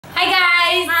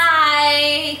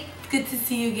good to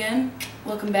see you again.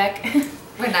 Welcome back.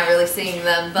 We're not really seeing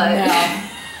them, but...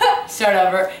 No. Start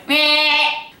over.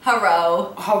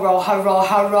 Hello. Hello, hello,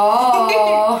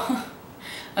 hello.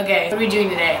 Okay, what are we doing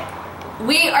today?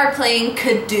 We are playing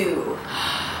Kadoo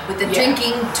with a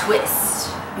drinking twist.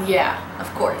 Yeah. Of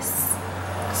course.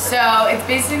 So it's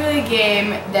basically a game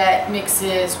that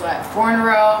mixes, what, 4 in a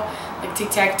row, like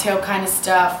tic-tac-toe kind of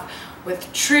stuff,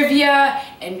 with trivia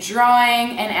and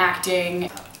drawing and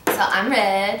acting. So I'm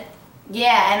red.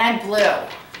 Yeah, and I'm blue.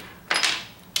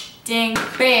 Ding,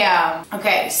 bam.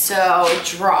 Okay, so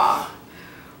draw.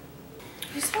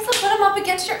 You're supposed to put them up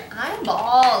against your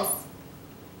eyeballs.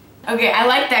 Okay, I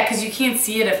like that because you can't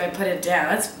see it if I put it down.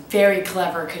 That's very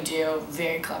clever, Kadoo.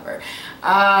 Very clever.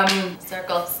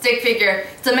 Circle, stick figure.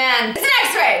 It's a man. It's an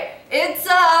X-ray.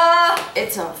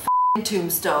 It's a f***ing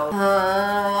tombstone.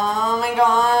 Oh my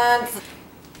god.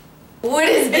 What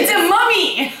is this? It's a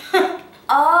mummy.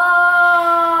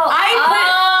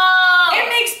 It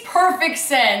makes perfect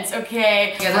sense.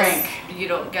 Okay, drink. You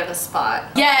don't get a spot.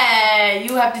 Yeah,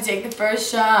 you have to take the first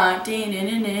shot.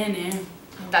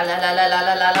 La la la la la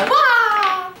la la la.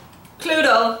 Wah!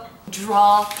 Cluedo.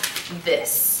 Draw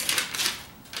this.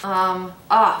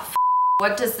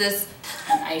 What does this?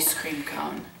 An ice cream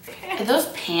cone. Are those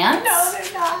pants? No,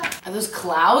 they're not. Are those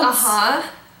clouds? Uh-huh.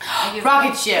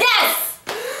 Rocket ship. Yes!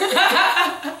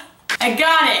 I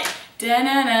got it.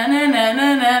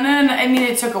 I mean,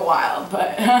 it took a while,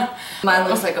 but... Mine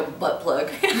looks like a butt plug.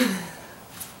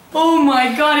 Oh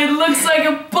my god, it looks like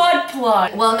a butt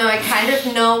plug. Well, no, I kind of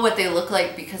know what they look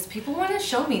like because people want to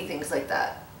show me things like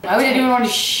that. Why would anyone want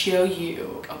to show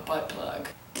you a butt plug?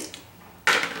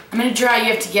 I'm gonna draw,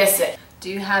 you have to guess it. Do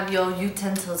you have your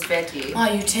utensils ready? My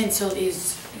utensil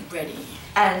is ready.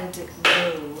 And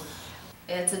go.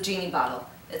 It's a genie bottle.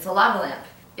 It's a lava lamp.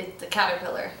 It's a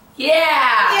caterpillar.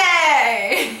 Yeah!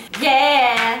 Yay!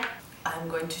 Yeah! I'm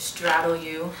going to straddle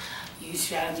you. You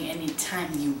straddle me anytime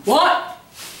you want.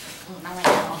 Oh, not right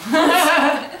now.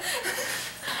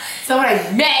 That's not what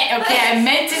I meant, okay? I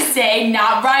meant to say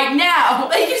not right now.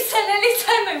 But you said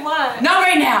anytime I want. Not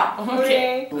right now.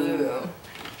 Okay. Blue.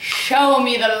 Show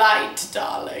me the light,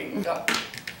 darling. Go.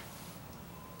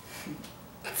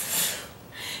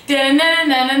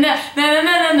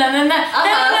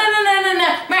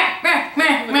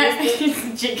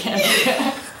 Chicken.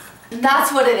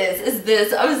 That's what it is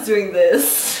this. I was doing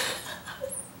this.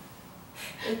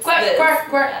 It's Quack, this. quack,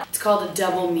 quack. It's called a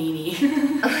double meanie.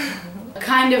 A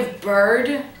kind of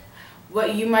bird,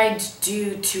 what you might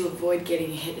do to avoid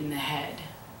getting hit in the head.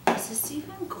 Is this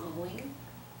even glowing?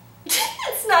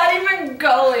 It's not even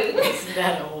going. It's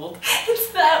that old. It's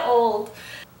that old.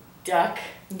 Duck.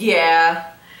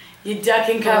 Yeah. You duck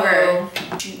and cover. Oh.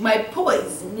 My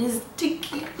poison is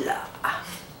tequila.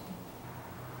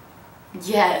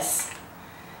 Yes.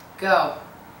 Go.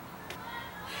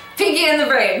 Pinky and the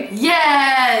Brain.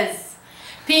 Yes!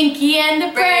 Pinky and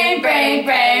the brain, brain,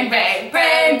 brain, brain,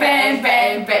 brain, brain,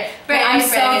 brain, brain, brain. I'm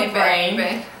so brain.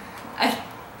 I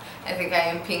think I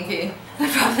am Pinky. I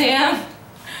probably am.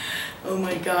 Oh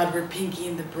my god, we're Pinky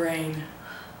and the Brain.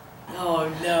 Oh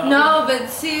no. No, but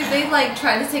see, they like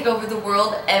try to take over the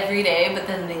world every day, but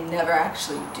then they never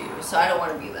actually do. So I don't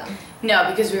want to be them. No,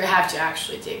 because we have to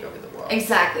actually take over the world.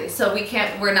 Exactly. So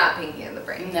we're not Pinky and the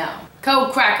Brain. No.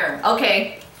 Code Cracker.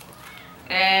 Okay.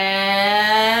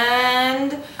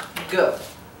 And go.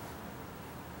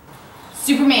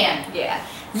 Superman. Yeah.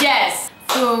 Yes.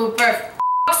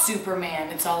 Superman.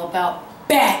 It's all about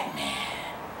Batman.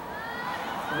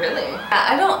 Really?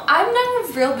 I'm not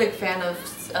a real big fan of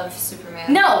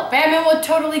Superman. No, Batman will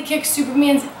totally kick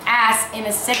Superman's ass in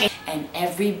a second, and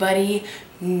everybody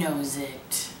knows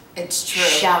it. It's true.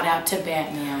 Shout out to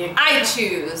Batman. I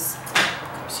choose.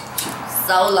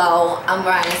 Solo. I'm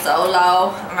riding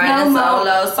solo. I'm riding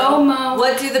solo. So FOMO.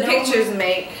 what do the pictures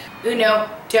make? Uno,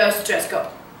 dos, tres, go.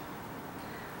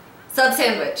 Sub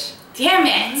sandwich. Damn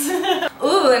it!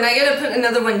 Ooh, and I gotta put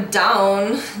another one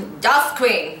down. Dust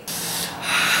Queen.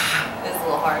 It's a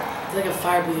little hard. It's like a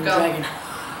fire-breathing Go. dragon.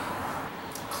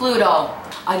 Cluedo.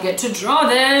 I get to draw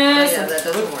this. Yeah, that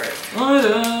doesn't work.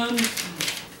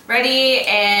 Ready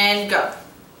and go.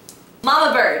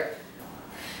 Mama Bird.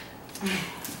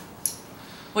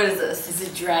 What is this? It's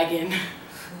a dragon.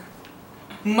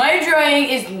 My drawing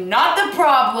is not the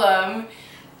problem.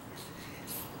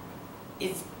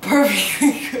 It's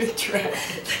perfectly good dragon.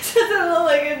 Doesn't look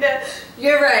like a dead.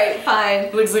 You're right,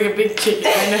 fine. Looks like a big chicken,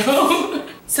 I know.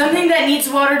 Something that needs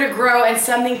water to grow and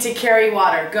something to carry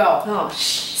water. Go. Oh,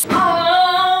 shh. 6.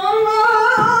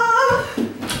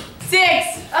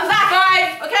 I'm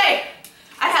back. 5. Okay.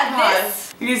 I had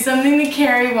this. You need something to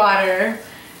carry water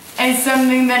and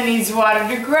something that needs water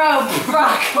to grow.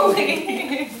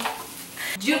 Broccoli.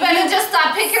 You better just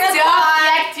stop picking a Stop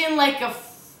spot. acting like a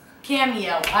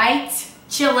cameo, right?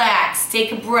 Chillax,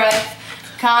 take a breath,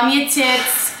 calm your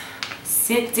tits,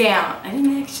 sit down. I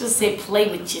didn't actually say play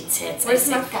with your tits. Where's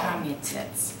I my said phone? calm your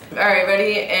tits. Alright,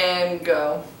 ready and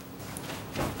go.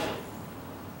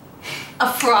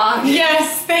 A frog.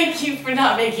 Yes, thank you for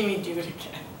not making me do it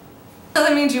again. So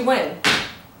that means you win.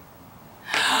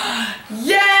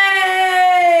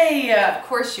 Yay! Of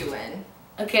course you win.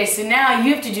 Okay, so now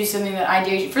you have to do something that I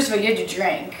dare you. First of all, you have to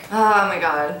drink. Oh my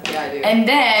god. Yeah, I do. And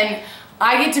then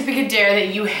I get to pick a dare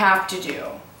that you have to do.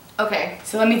 Okay.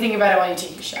 So let me think about it while you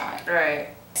take your shot. Alright.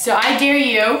 So I dare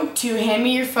you to hand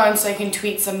me your phone so I can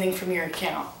tweet something from your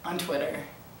account on Twitter.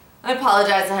 I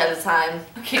apologize ahead of time.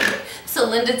 Okay, so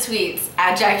Linda tweets,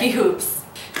 @JackieHoops.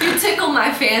 You tickle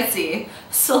my fancy,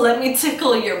 so let me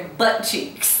tickle your butt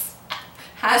cheeks.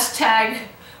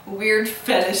 #weird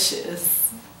fetishes.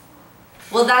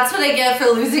 Well, that's what I get for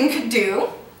losing Kadu.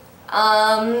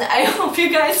 I hope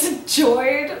you guys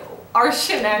enjoyed our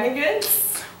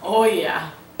shenanigans. Oh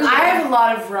yeah. I have a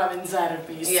lot of rum inside of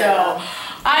me, Yeah. so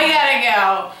I gotta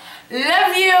go.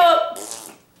 Love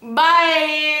you.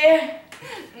 Bye.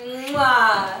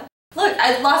 Mwah. Look,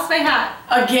 I lost my hat.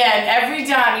 Again, every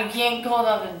time you can't hold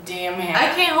on the damn I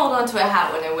hat. can't hold on to a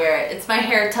hat when I wear it. It's my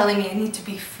hair telling me I need to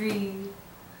be free.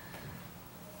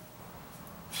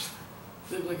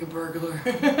 Look like a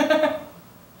burglar.